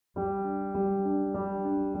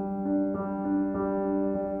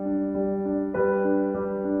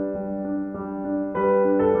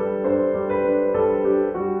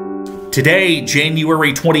Today,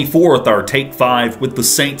 January 24th, our Take 5 with the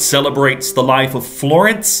Saints celebrates the life of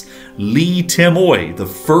Florence Lee Timoy, the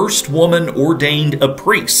first woman ordained a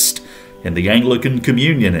priest in the Anglican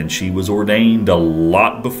Communion, and she was ordained a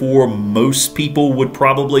lot before most people would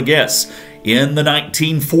probably guess. In the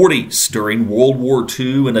 1940s, during World War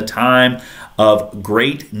II, in a time of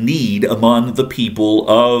great need among the people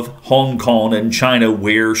of Hong Kong and China,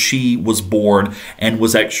 where she was born and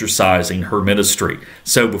was exercising her ministry.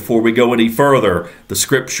 So before we go any further, the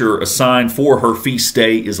scripture assigned for her feast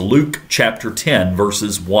day is Luke chapter 10,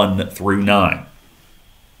 verses 1 through 9.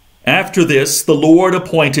 After this, the Lord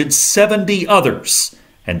appointed 70 others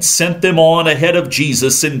and sent them on ahead of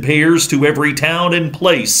Jesus in pairs to every town and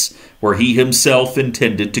place where he himself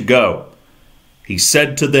intended to go. He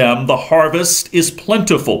said to them, "The harvest is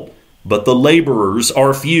plentiful, but the laborers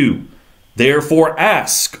are few. Therefore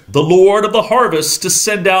ask the Lord of the harvest to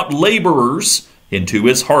send out laborers into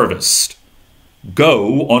his harvest.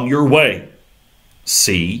 Go on your way.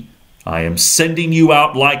 See, I am sending you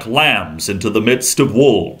out like lambs into the midst of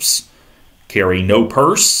wolves. Carry no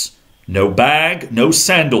purse, no bag, no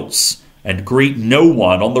sandals, and greet no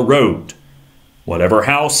one on the road. Whatever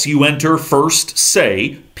house you enter, first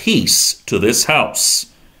say, 'Peace to this house.'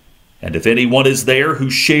 And if anyone is there who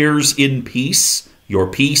shares in peace, your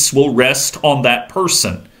peace will rest on that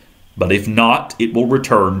person. But if not, it will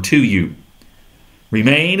return to you.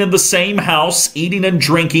 Remain in the same house, eating and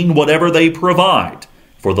drinking whatever they provide,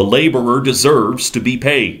 for the laborer deserves to be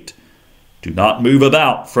paid. Do not move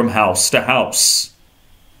about from house to house.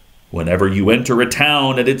 Whenever you enter a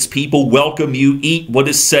town and its people welcome you, eat what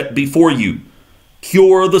is set before you.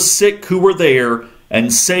 Cure the sick who are there,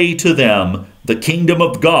 and say to them, 'The kingdom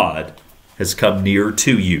of God has come near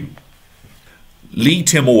to you.'" Lee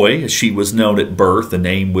Timoy, as she was known at birth, a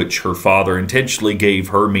name which her father intentionally gave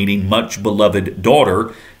her, meaning much beloved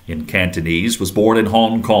daughter in Cantonese, was born in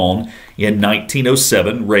Hong Kong in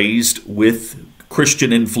 1907, raised with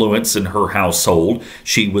Christian influence in her household.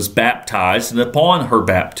 She was baptized, and upon her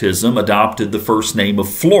baptism adopted the first name of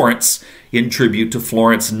Florence in tribute to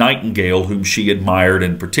Florence Nightingale, whom she admired,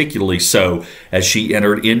 and particularly so as she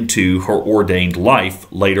entered into her ordained life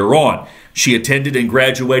later on. She attended and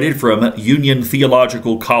graduated from Union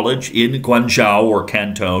Theological College in Guangzhou or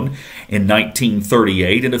Canton in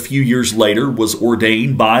 1938, and a few years later was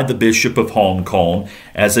ordained by the Bishop of Hong Kong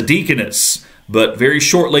as a deaconess. But very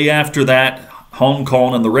shortly after that, Hong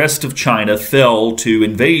Kong and the rest of China fell to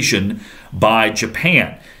invasion by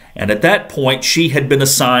Japan. And at that point, she had been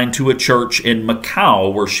assigned to a church in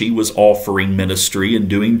Macau where she was offering ministry and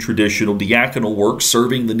doing traditional diaconal work,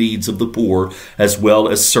 serving the needs of the poor, as well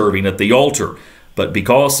as serving at the altar. But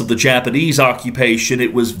because of the Japanese occupation,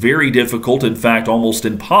 it was very difficult, in fact, almost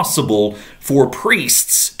impossible for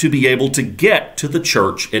priests to be able to get to the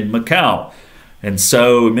church in Macau. And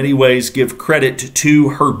so, in many ways, give credit to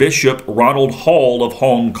her bishop, Ronald Hall of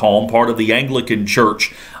Hong Kong, part of the Anglican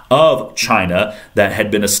Church of China that had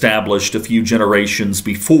been established a few generations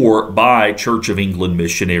before by Church of England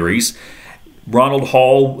missionaries. Ronald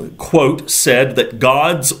Hall, quote, said that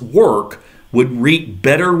God's work would reap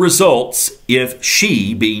better results if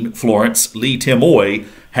she, being Florence Lee Timoy,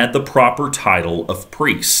 had the proper title of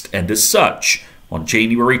priest. And as such, on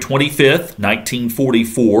January 25th,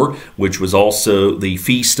 1944, which was also the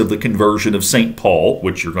feast of the conversion of St. Paul,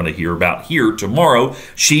 which you're going to hear about here tomorrow,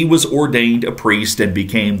 she was ordained a priest and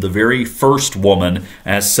became the very first woman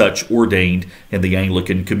as such ordained in the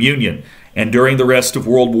Anglican Communion. And during the rest of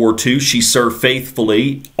World War II, she served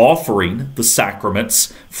faithfully, offering the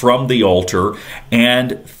sacraments from the altar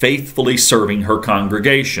and faithfully serving her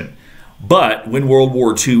congregation. But when World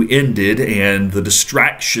War II ended and the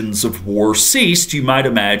distractions of war ceased, you might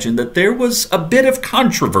imagine that there was a bit of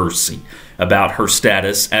controversy about her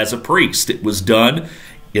status as a priest. It was done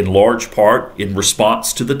in large part in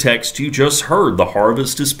response to the text you just heard. The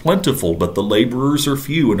harvest is plentiful, but the laborers are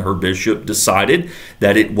few, and her bishop decided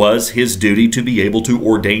that it was his duty to be able to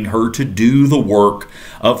ordain her to do the work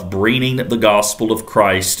of bringing the gospel of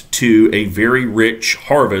Christ to a very rich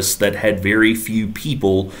harvest that had very few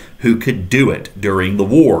people who could do it during the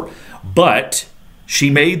war. But she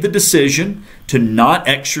made the decision to not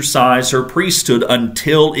exercise her priesthood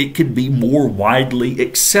until it could be more widely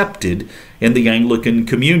accepted in the Anglican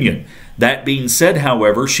Communion. That being said,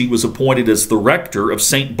 however, she was appointed as the rector of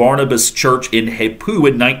St. Barnabas Church in Hepu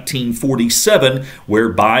in 1947, where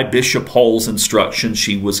by Bishop Hall's instruction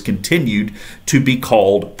she was continued to be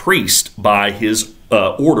called priest by his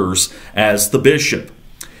orders as the bishop.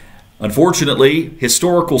 Unfortunately,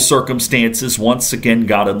 historical circumstances once again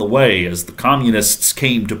got in the way. As the communists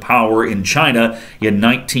came to power in China in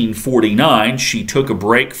 1949, she took a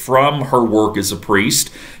break from her work as a priest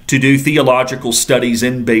to do theological studies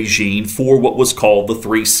in Beijing for what was called the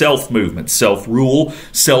Three Self movement: self-rule,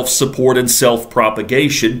 self-support, and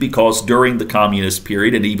self-propagation, because during the communist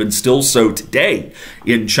period, and even still so today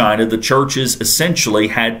in China, the churches essentially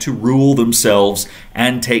had to rule themselves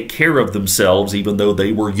and take care of themselves, even though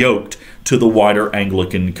they were yoked to the wider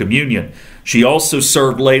Anglican communion. She also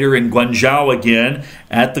served later in Guangzhou again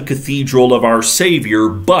at the Cathedral of Our Savior,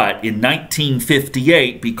 but in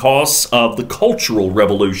 1958, because of the Cultural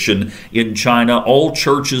Revolution in China, all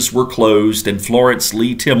churches were closed, and Florence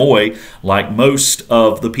Lee Timoy, like most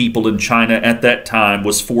of the people in China at that time,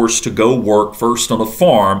 was forced to go work first on a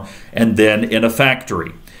farm and then in a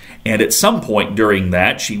factory. And at some point during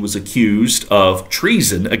that, she was accused of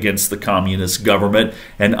treason against the communist government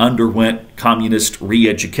and underwent communist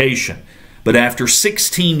re-education. But after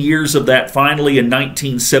 16 years of that, finally in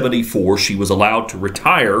 1974, she was allowed to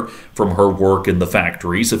retire from her work in the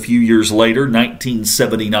factories. A few years later,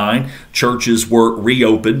 1979, churches were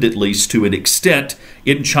reopened, at least to an extent,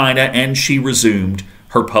 in China, and she resumed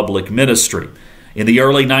her public ministry. In the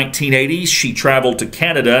early 1980s, she traveled to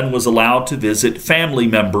Canada and was allowed to visit family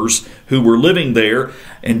members who were living there,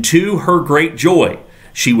 and to her great joy,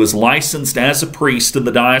 she was licensed as a priest in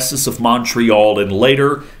the Diocese of Montreal and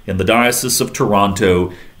later in the Diocese of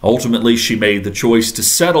Toronto. Ultimately, she made the choice to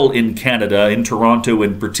settle in Canada, in Toronto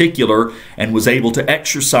in particular, and was able to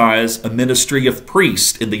exercise a ministry of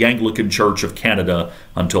priest in the Anglican Church of Canada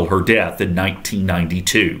until her death in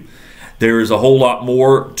 1992. There is a whole lot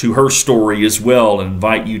more to her story as well, and I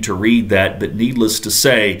invite you to read that. But needless to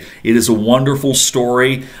say, it is a wonderful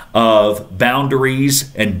story of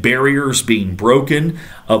boundaries and barriers being broken,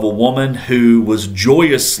 of a woman who was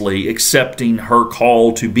joyously accepting her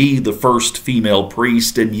call to be the first female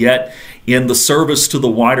priest, and yet in the service to the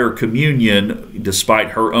wider communion,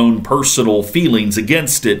 despite her own personal feelings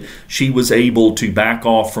against it, she was able to back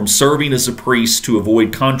off from serving as a priest to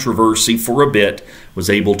avoid controversy for a bit, was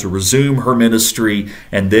able to resume her ministry,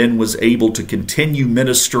 and then was able to continue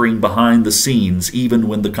ministering behind the scenes even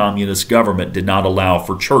when the communist government did not allow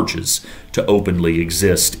for churches to openly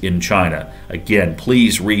exist in China. Again,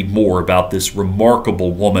 please read more about this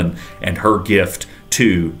remarkable woman and her gift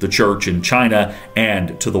to the church in China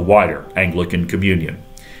and to the wider Anglican communion.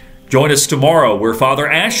 Join us tomorrow, where Father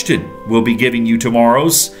Ashton will be giving you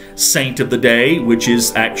tomorrow's Saint of the Day, which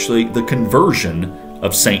is actually the conversion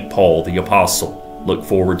of St. Paul the Apostle. Look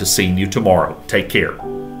forward to seeing you tomorrow. Take care.